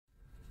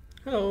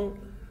Hello,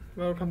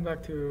 welcome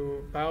back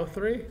to Bio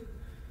 3.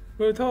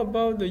 We'll talk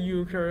about the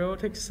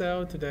eukaryotic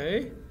cell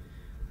today.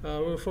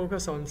 We'll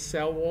focus on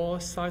cell wall,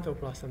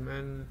 cytoplasm,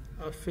 and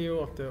a few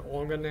of the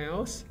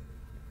organelles.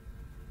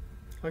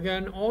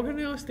 Again,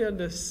 organelles, they are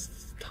the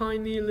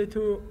tiny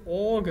little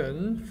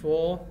organ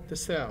for the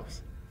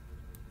cells.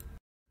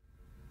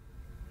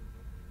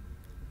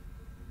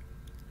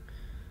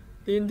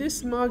 In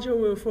this module,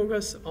 we'll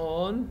focus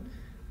on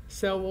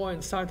cell wall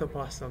and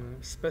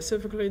cytoplasm,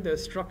 specifically the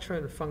structure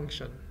and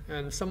function.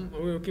 And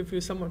we'll give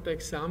you some of the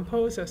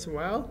examples as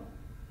well.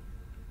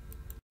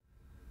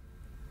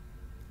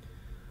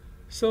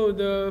 So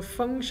the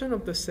function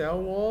of the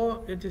cell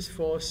wall, it is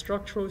for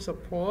structural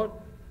support.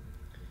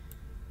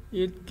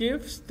 It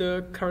gives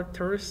the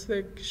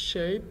characteristic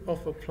shape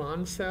of a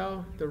plant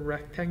cell, the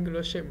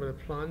rectangular shape of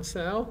the plant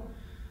cell.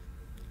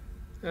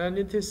 And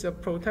it is a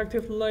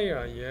protective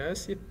layer,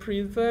 yes. It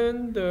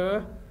prevents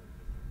the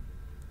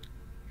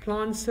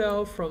plant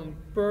cell from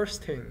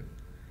bursting,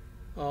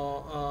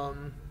 or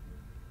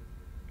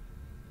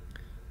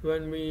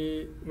when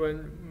we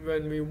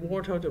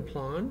water the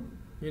plant,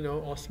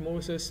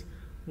 osmosis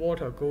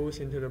water goes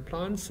into the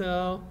plant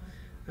cell,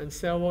 and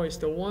cell wall is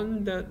the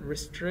one that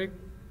restricts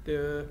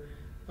the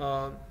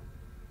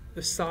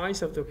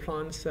size of the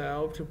plant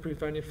cell to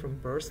prevent it from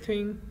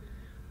bursting.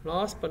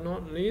 Last but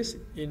not least,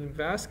 in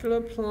vascular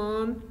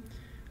plant,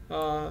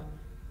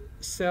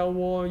 cell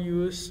wall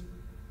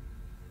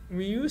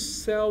we use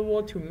cell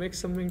wall to make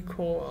something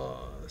called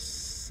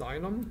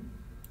xylem.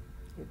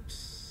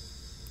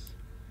 Oops.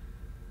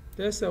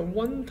 There's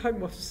one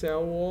type of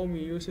cell wall, we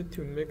use it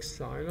to make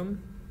xylem.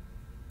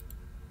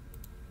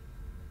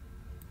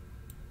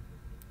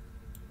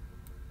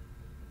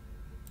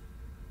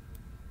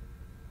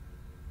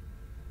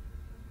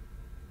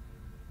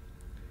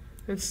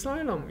 And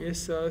xylem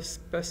is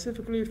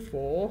specifically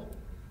for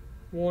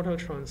water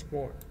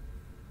transport.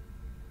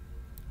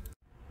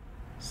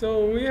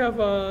 So we have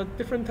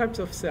different types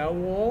of cell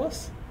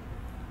walls.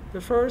 The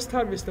first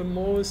type is the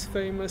most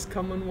famous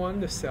common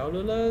one, the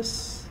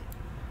cellulose.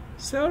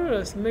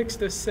 Cellulose makes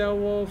the cell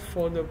wall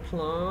for the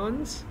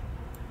plants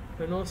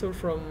and also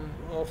for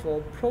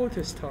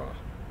protista.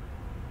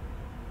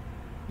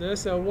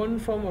 There's one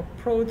form of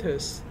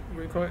protist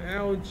we call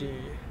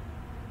algae.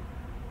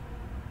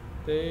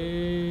 They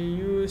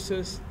use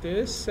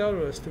this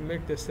cellulose to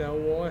make the cell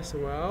wall as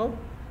well.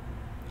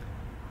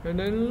 And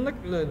then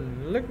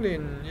lignin.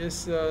 Lignin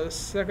is a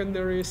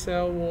secondary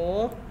cell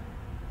wall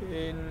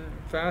in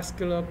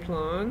vascular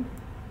plant.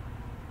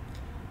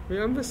 We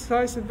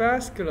emphasize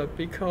vascular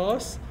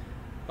because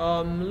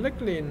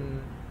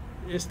lignin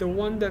is the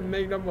one that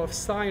made up of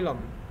xylem.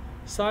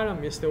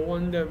 Xylem is the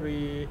one that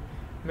we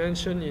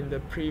mentioned in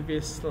the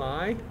previous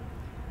slide.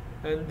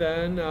 And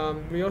then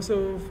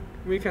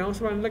we can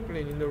also find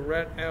lignin in the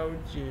red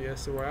algae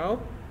as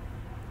well.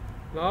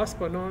 Last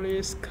but not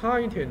least,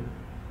 chitin.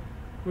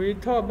 We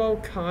talked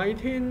about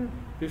chitin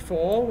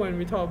before when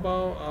we talk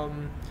about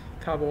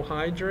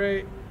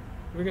carbohydrate.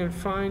 We can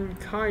find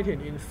chitin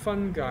in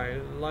fungi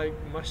like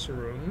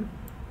mushroom.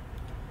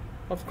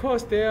 Of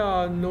course, there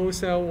are no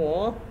cell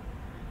wall.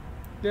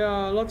 There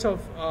are lots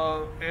of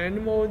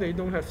animals, they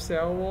don't have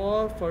cell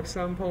wall. For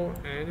example,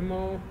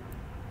 animal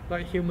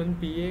like human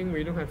being,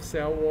 we don't have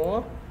cell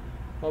wall,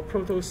 or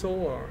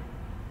protozoa.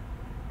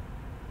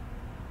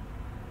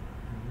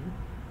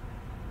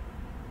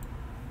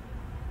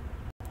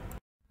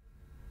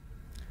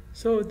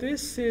 So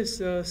this is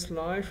a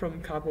slide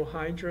from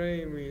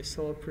carbohydrate we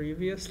saw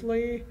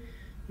previously.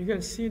 You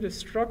can see the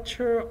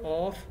structure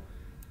of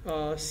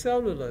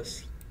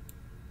cellulose.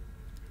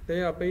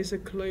 They are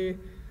basically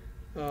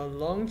a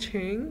long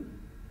chain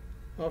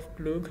of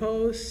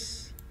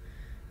glucose,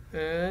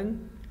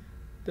 and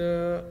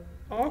the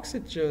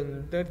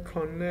oxygen that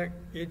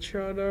connect each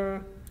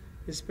other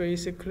is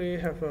basically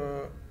have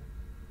a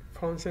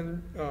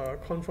constant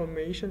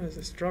conformation as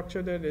a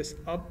structure that is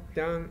up,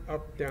 down,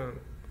 up, down.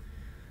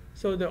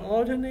 So the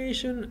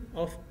alternation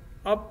of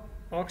up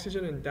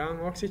oxygen and down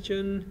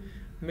oxygen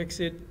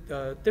makes it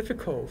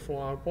difficult for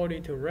our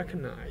body to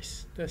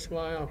recognize. That's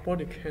why our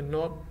body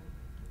cannot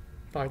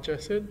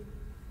digest it.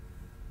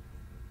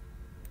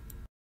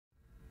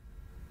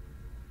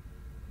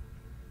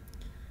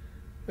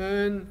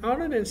 And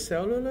other than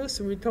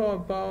cellulose, we talk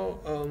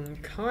about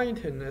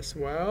chitin as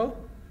well.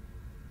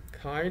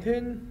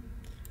 Chitin,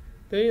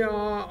 they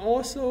are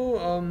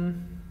also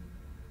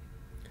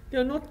they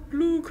are not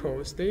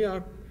glucose. They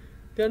are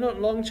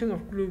not long chain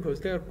of glucose.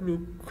 They are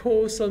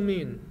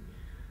glucosamine.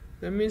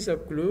 That means a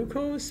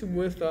glucose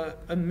with an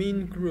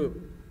amine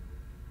group.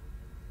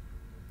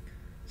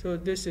 So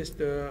this is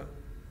the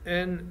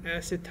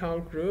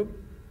N-acetyl group.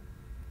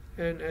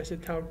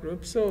 N-acetyl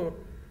group. So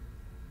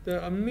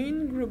the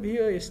amine group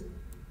here is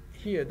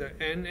here, the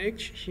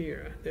NH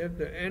here. They have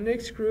the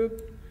NH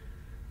group.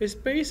 It's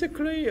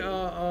basically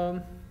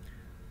a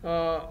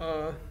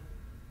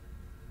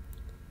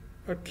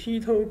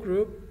keto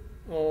group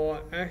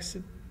or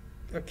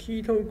a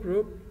keto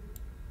group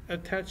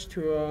attached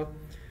to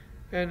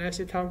an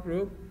acetyl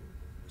group.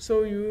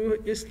 So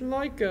it's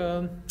like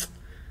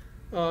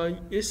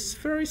it's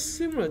very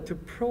similar to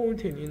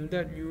protein in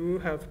that you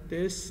have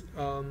this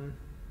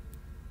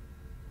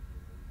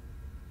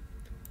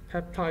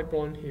peptide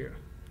bond here.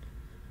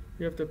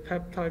 You have the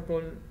peptide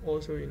bond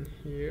also in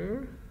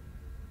here.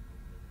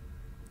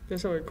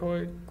 That's why we call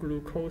it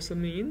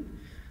glucosamine.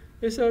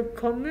 It's a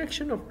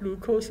connection of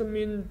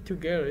glucosamine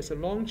together. It's a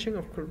long chain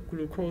of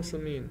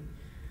glucosamine.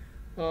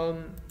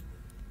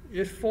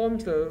 It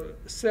forms the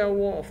cell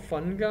wall of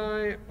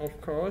fungi,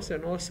 of course,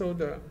 and also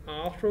the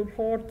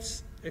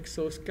arthropods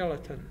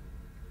exoskeleton.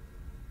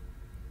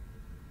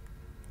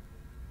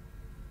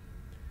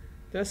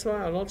 That's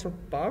why a lot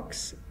of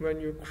bugs,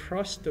 when you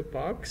crush the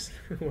bugs,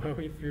 well,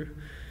 if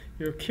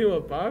you kill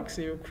a bug,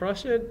 so you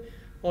crush it,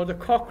 or the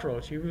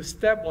cockroach, you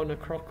step on a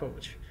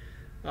cockroach,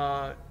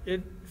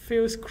 it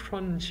feels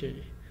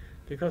crunchy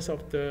because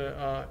of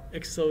the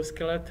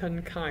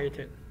exoskeleton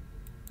chitin.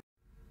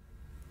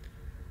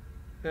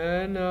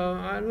 And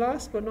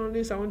last but not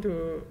least, I want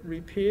to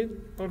repeat,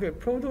 okay,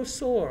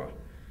 protozoa.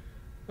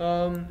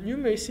 You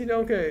may see that,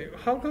 okay,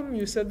 how come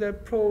you said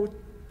that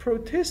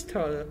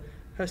protista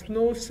has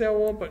no cell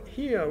wall, but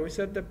here we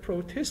said that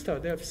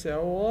protista, they have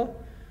cell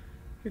wall?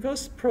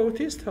 Because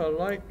protista,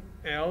 like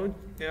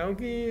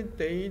algae,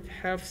 they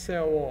have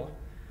cell wall.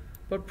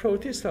 But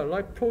protista,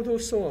 like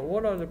protozoa,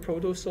 what are the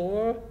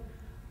protozoa?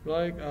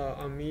 Like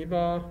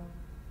amoeba,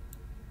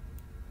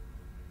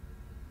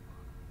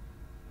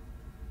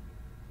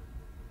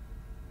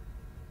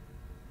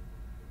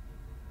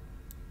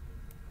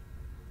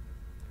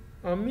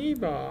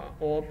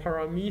 or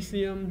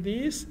paramecium,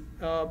 these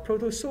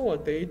protozoa,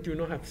 they do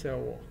not have cell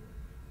wall.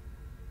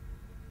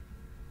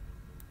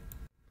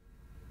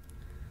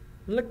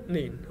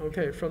 Lignin,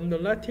 okay, from the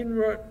Latin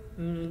word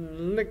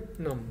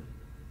lignum.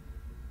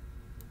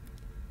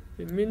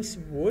 It means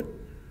wood.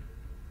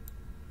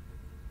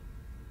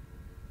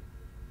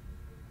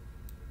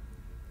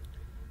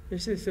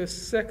 This is the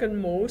second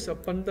most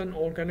abundant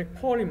organic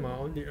polymer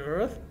on the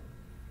earth.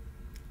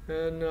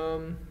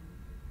 And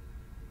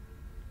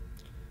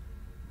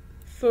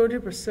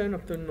 30%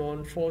 of the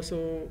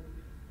non-fossil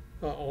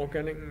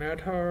organic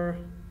matter,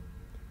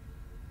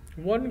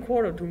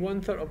 1/4 to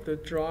 1/3 of the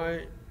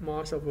dry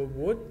mass of a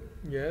wood.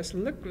 Yes,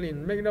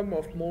 lignin made up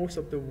of most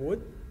of the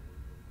wood.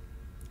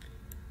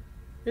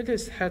 It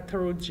is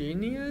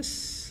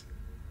heterogeneous.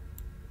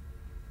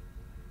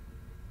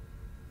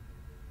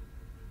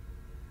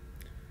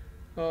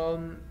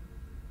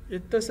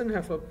 It doesn't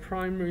have a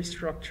primary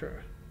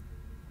structure.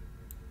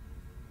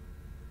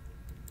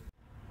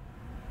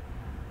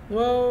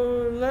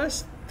 Well,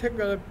 let's take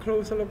a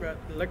closer look at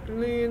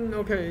lignin.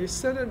 Okay, it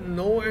said that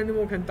no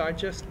animal can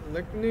digest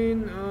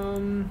lignin.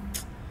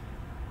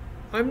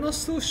 I'm not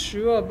so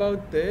sure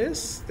about this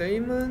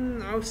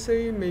statement. I'll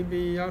say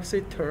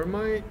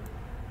termite.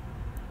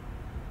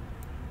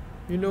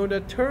 You know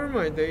that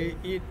termite, they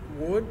eat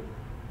wood.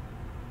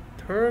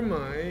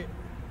 Termite,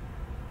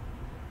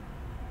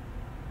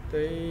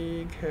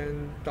 they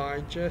can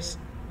digest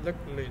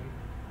lignin.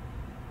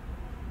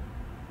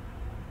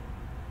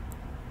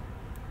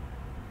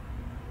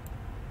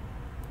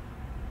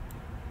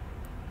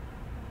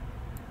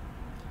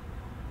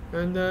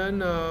 And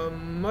then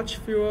much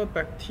fewer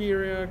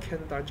bacteria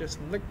can digest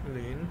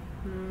lignin.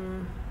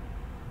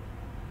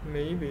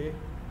 Maybe.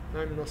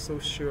 I'm not so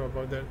sure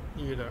about that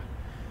either.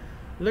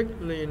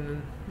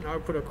 Lignin, I'll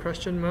put a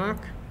question mark.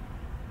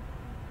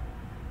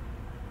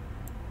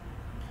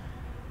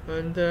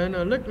 And then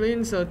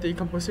lignin's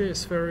decomposition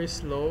is very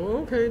slow.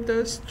 Okay,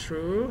 that's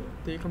true.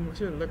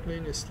 Decomposition of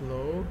lignin is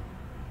slow.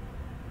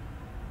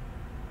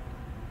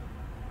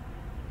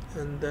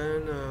 And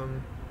then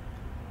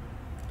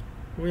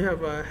we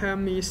have a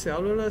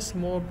hemicellular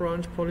small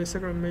branch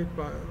polysaccharide made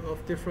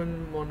of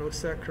different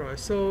monosaccharides.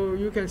 So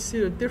you can see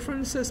the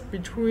differences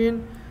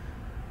between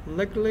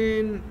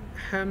lignin,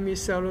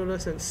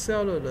 hemicellulose, and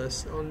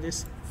cellulose on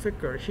this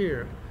figure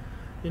here,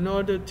 in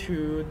order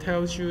to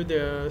tell you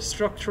the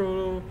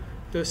structural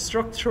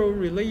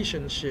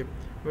relationship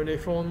when they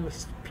form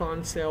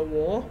plant cell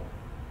wall.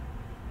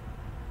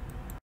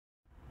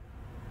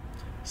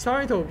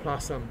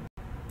 Cytoplasm.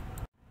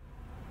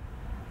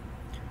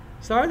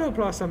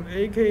 Cytoplasm,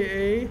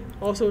 aka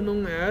also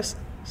known as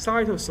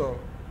cytosol,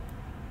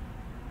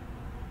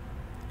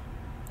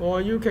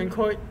 or you can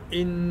call it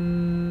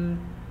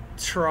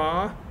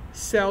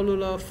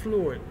intracellular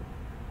fluid.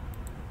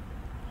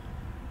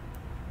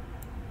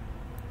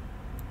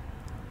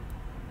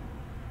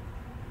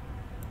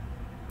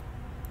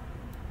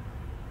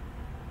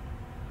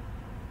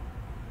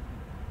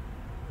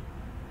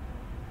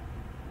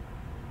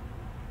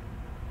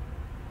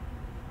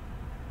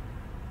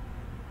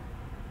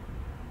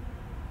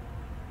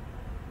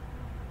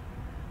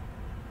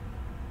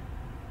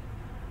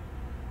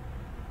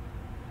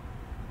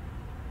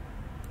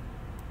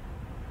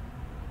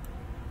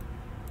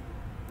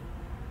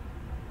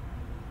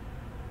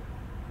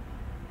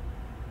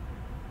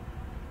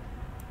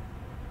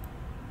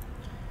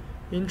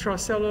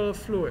 Intracellular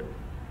fluid.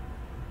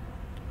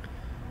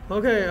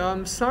 Okay,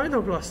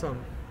 cytoplasm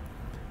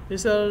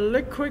is a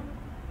liquid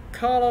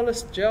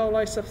colorless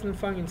gel-like substance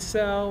found in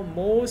cell.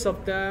 Most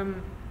of the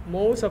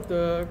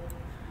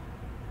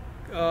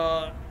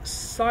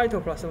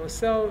cytoplasm of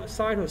cell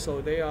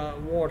cytosol, they are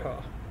water.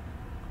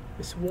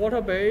 It's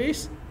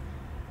water-based,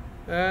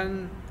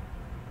 and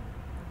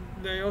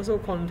they also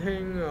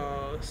contain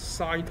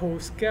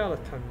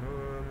cytoskeleton.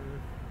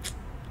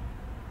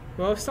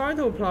 Well,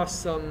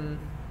 cytoplasm.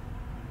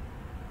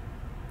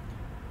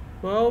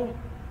 Well,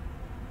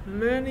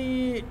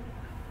 many.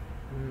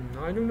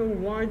 I don't know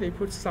why they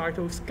put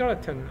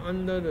cytoskeleton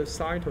under the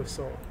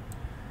cytosol.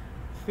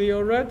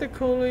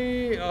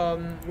 Theoretically,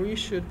 we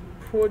should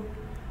put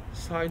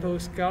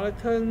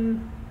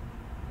cytoskeleton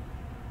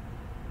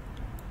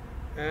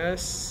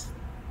as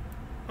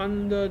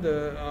under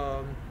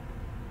the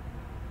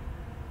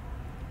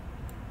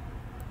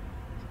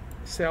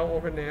cell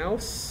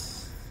organelles.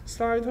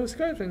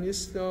 Cytoskeleton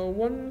is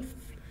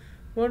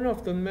one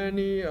of the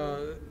many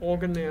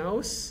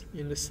organelles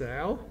in the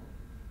cell.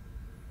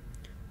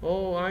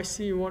 Oh, I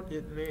see what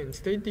it means.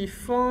 They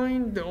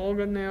define the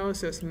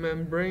organelles as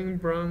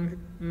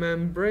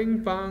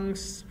membrane-bound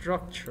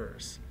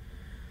structures.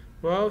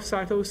 Well,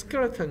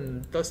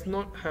 cytoskeleton does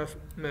not have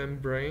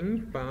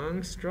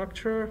membrane-bound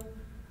structure,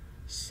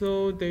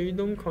 so they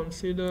don't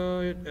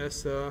consider it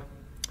as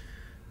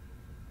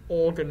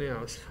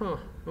organelles. Huh,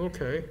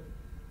 okay.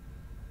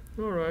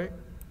 Alright.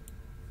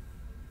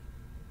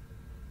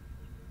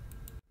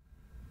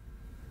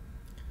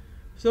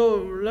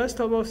 So let's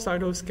talk about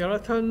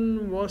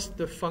cytoskeleton. What's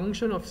the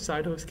function of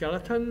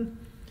cytoskeleton?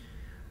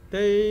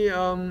 They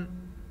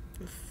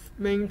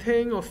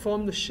maintain or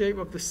form the shape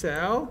of the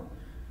cell.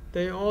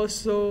 They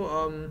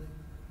also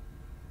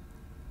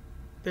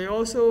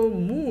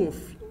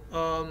move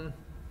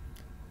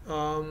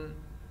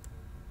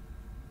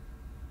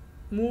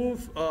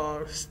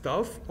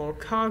stuff or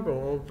cargo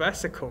or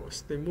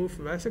vesicles. They move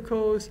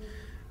vesicles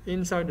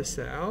inside the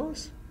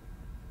cells.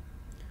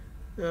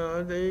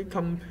 They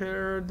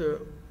compare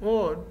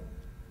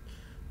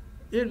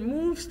it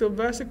moves the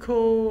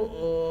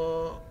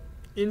vesicle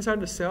inside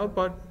the cell,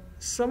 but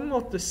some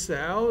of the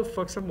cell,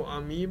 for example,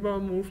 amoeba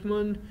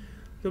movement,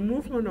 the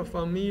movement of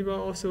amoeba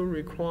also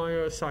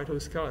requires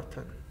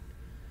cytoskeleton.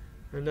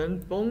 And then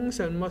bones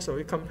and muscle,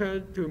 it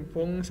compared to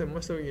bones and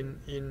muscle in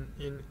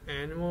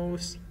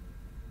animals.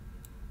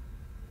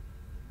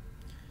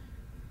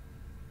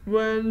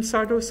 When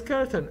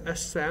cytoskeleton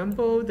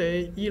assemble,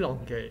 they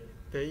elongate.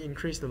 They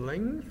increase the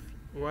length.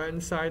 When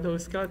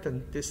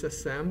cytoskeleton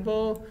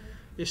disassemble,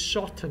 it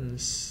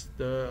shortens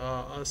the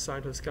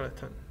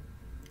cytoskeleton.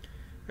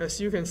 As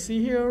you can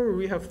see here,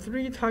 we have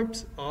three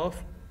types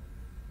of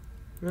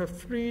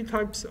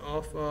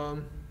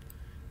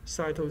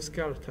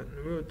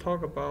cytoskeleton. We will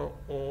talk about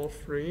all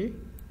three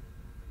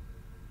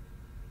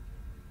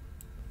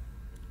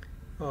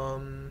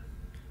in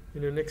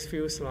the next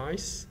few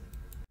slides.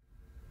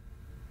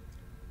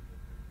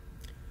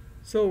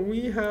 So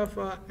we have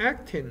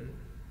actin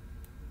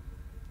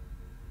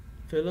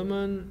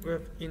filament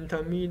with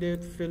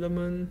intermediate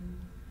filament,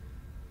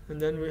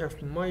 and then we have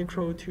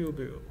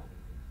microtubule.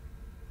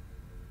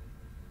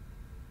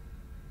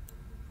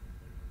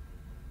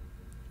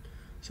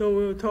 So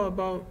we'll talk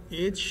about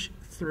each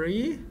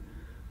three,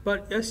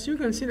 but as you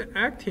can see, the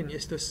actin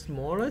is the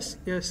smallest.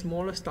 It has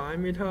smallest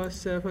diameter,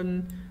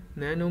 7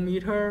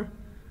 nanometer.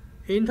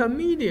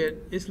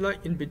 Intermediate is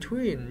like in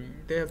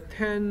between. They have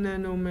 10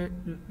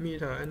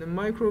 nanometer, and the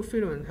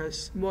microfilament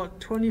has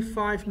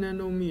 25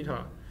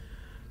 nanometer.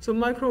 So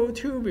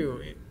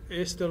microtubule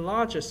is the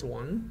largest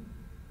one.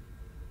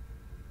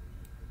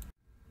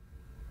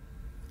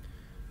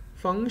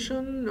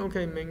 Function,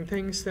 okay,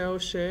 maintain cell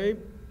shape,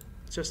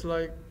 just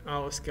like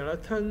our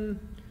skeleton,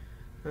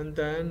 and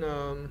then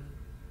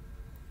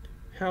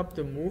help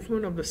the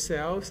movement of the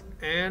cells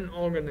and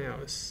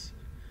organelles.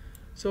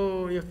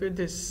 So if it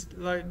is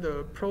like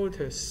the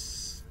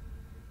protist,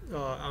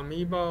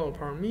 amoeba or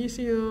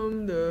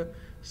paramecium, the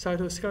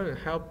cytoskeleton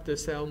help the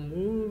cell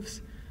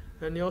moves,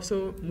 and they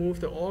also move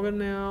the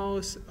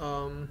organelles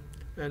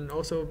and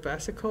also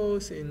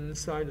vesicles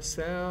inside the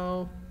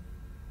cell.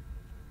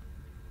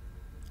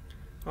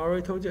 I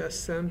already told you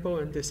assemble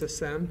and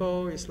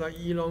disassemble is like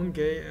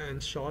elongate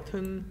and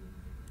shorten.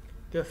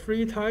 There are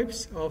three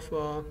types of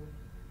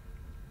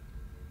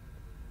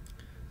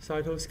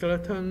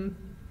cytoskeleton: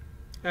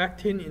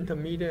 actin,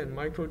 intermediate, and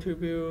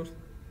microtubule.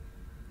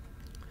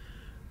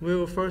 We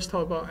will first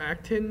talk about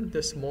actin,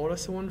 the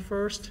smallest one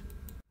first.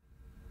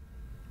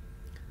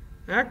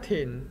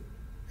 Actin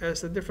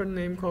has a different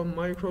name called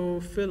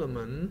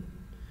microfilament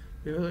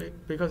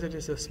because it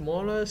is the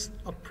smallest,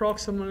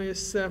 approximately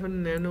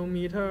 7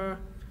 nanometer,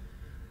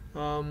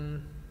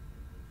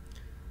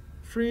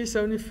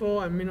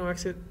 374 amino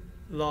acid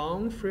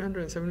long,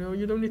 374.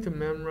 You don't need to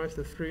memorize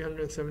the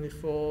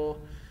 374.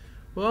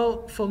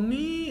 Well, for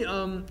me,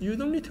 you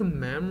don't need to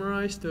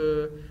memorize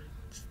the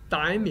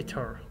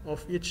diameter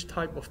of each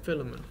type of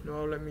filament.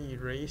 Well, let me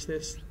erase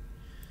this.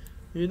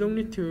 You don't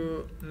need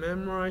to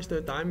memorize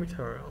the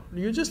diameter.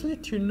 You just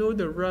need to know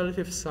the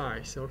relative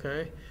size,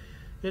 okay?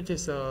 It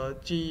is a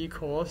G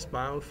equals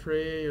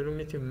bio3. You don't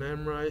need to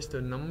memorize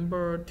the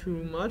number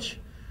too much.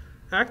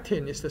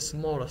 Actin is the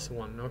smallest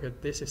one. Okay,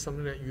 this is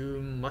something that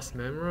you must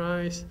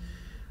memorize.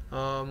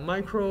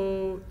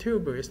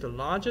 Microtubule is the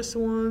largest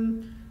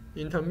one.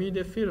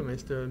 Intermediate filament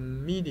is the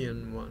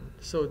median one.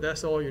 So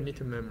that's all you need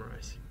to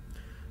memorize.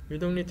 You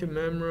don't need to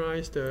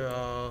memorize the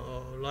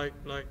like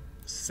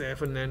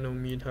 7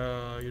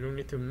 nanometer. You don't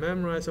need to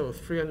memorize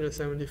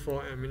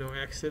 374 amino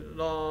acid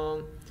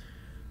long.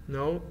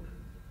 No.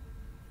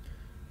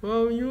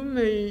 Well, you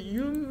need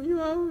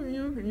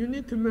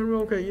to remember.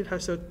 Okay, it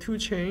has a 2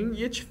 chain.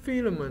 Each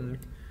filament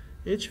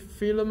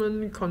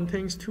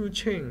contains 2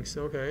 chains.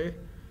 Okay,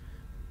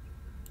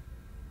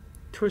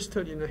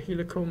 twisted in a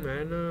helical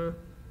manner.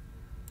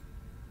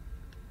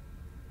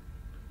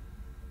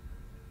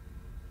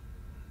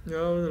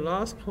 Now the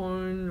last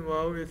point.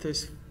 Well, it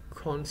is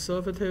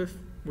conservative.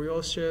 We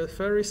all share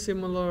very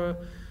similar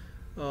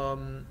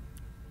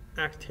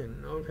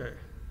actin. Okay.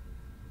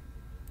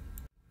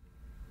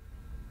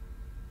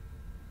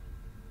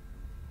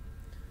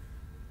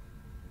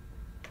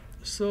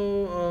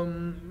 So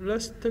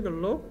let's take a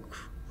look.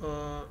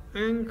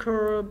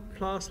 Anchor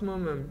plasma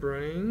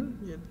membrane,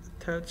 it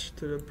attached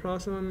to the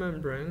plasma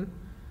membrane.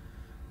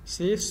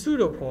 See,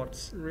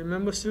 pseudopods.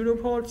 Remember,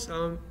 pseudopods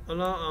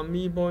allow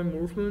amoeboid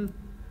movement.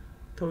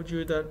 Told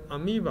you that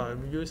amoeba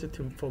use it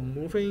for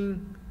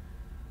moving.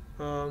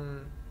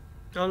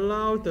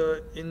 Allow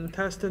the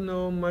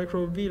intestinal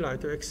microvilli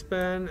to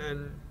expand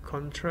and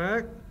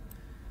contract.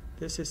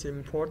 This is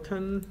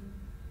important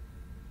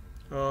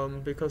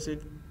because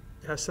it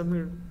has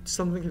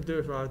something to do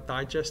with our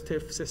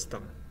digestive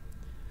system.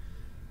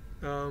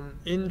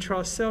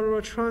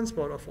 Intracellular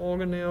transport of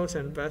organelles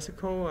and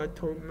vesicles.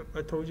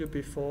 I told you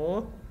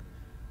before.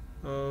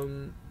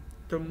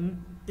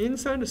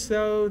 Inside the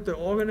cell, the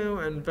organelle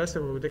and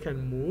vesicle, they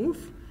can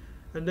move,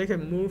 and they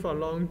can move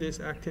along this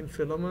actin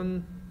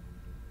filament.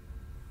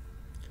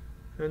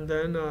 And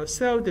then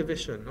cell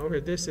division. Okay,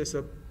 this is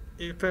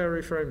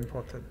very, very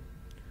important.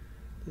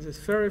 This is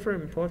very, very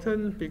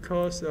important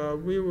because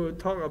we will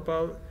talk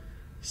about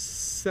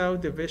cell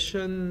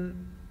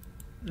division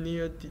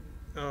near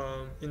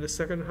in the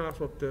second half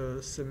of the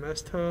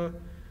semester.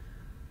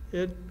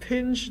 It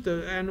pinches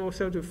the annual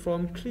cell to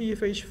form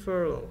cleavage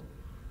furrow.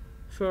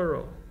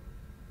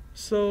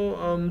 So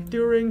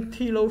during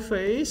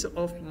telophase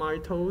of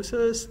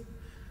mitosis,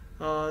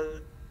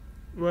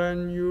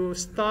 when you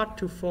start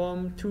to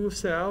form 2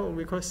 cells,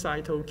 we call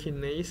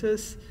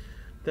cytokinesis,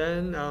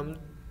 then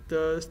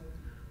the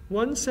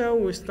one cell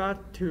will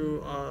start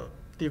to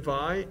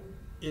divide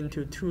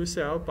into 2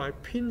 cells by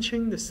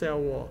pinching the cell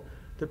wall.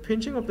 The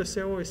pinching of the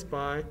cell wall is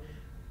by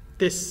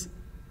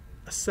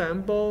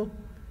disassemble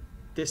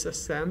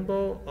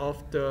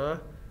of the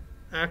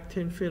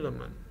actin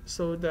filament,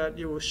 so that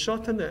you will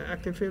shorten the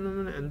actin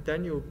filament and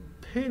then you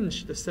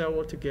pinch the cell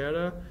wall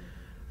together.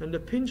 And the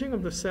pinching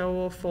of the cell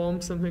wall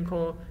forms something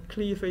called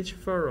cleavage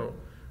furrow.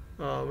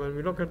 When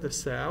we look at the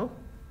cell,